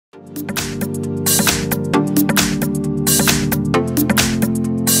Hello,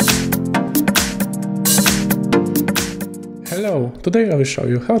 today I will show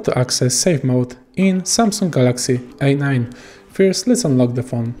you how to access safe mode in Samsung Galaxy A9. First, let's unlock the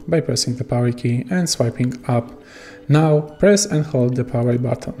phone by pressing the power key and swiping up. Now, press and hold the power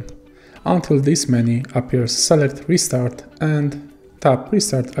button. Until this menu appears, select Restart and tap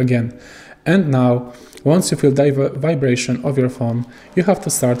Restart again. And now, once you feel the vibration of your phone, you have to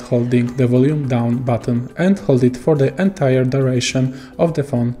start holding the volume down button and hold it for the entire duration of the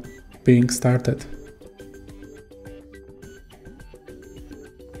phone being started.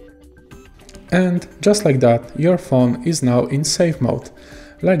 And just like that, your phone is now in safe mode.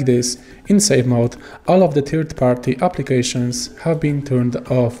 Like this, in safe mode, all of the third-party applications have been turned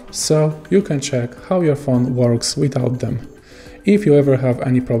off, so you can check how your phone works without them. If you ever have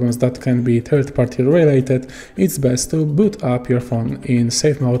any problems that can be third-party related, it's best to boot up your phone in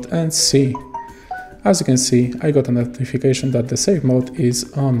safe mode and see. As you can see, I got a notification that the safe mode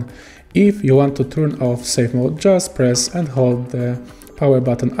is on. If you want to turn off safe mode, just press and hold the power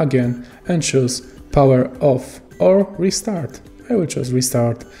button again and choose power off or restart. I will choose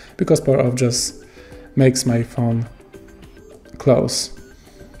restart because power off just makes my phone close.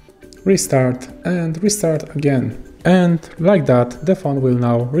 Restart and restart again. And like that, the phone will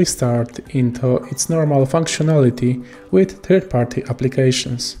now restart into its normal functionality with third-party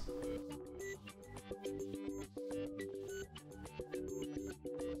applications.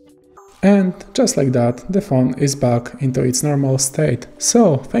 And just like that, the phone is back into its normal state.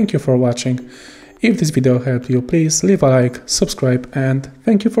 So, thank you for watching. If this video helped you, please leave a like, subscribe, and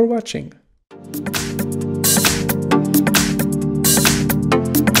thank you for watching.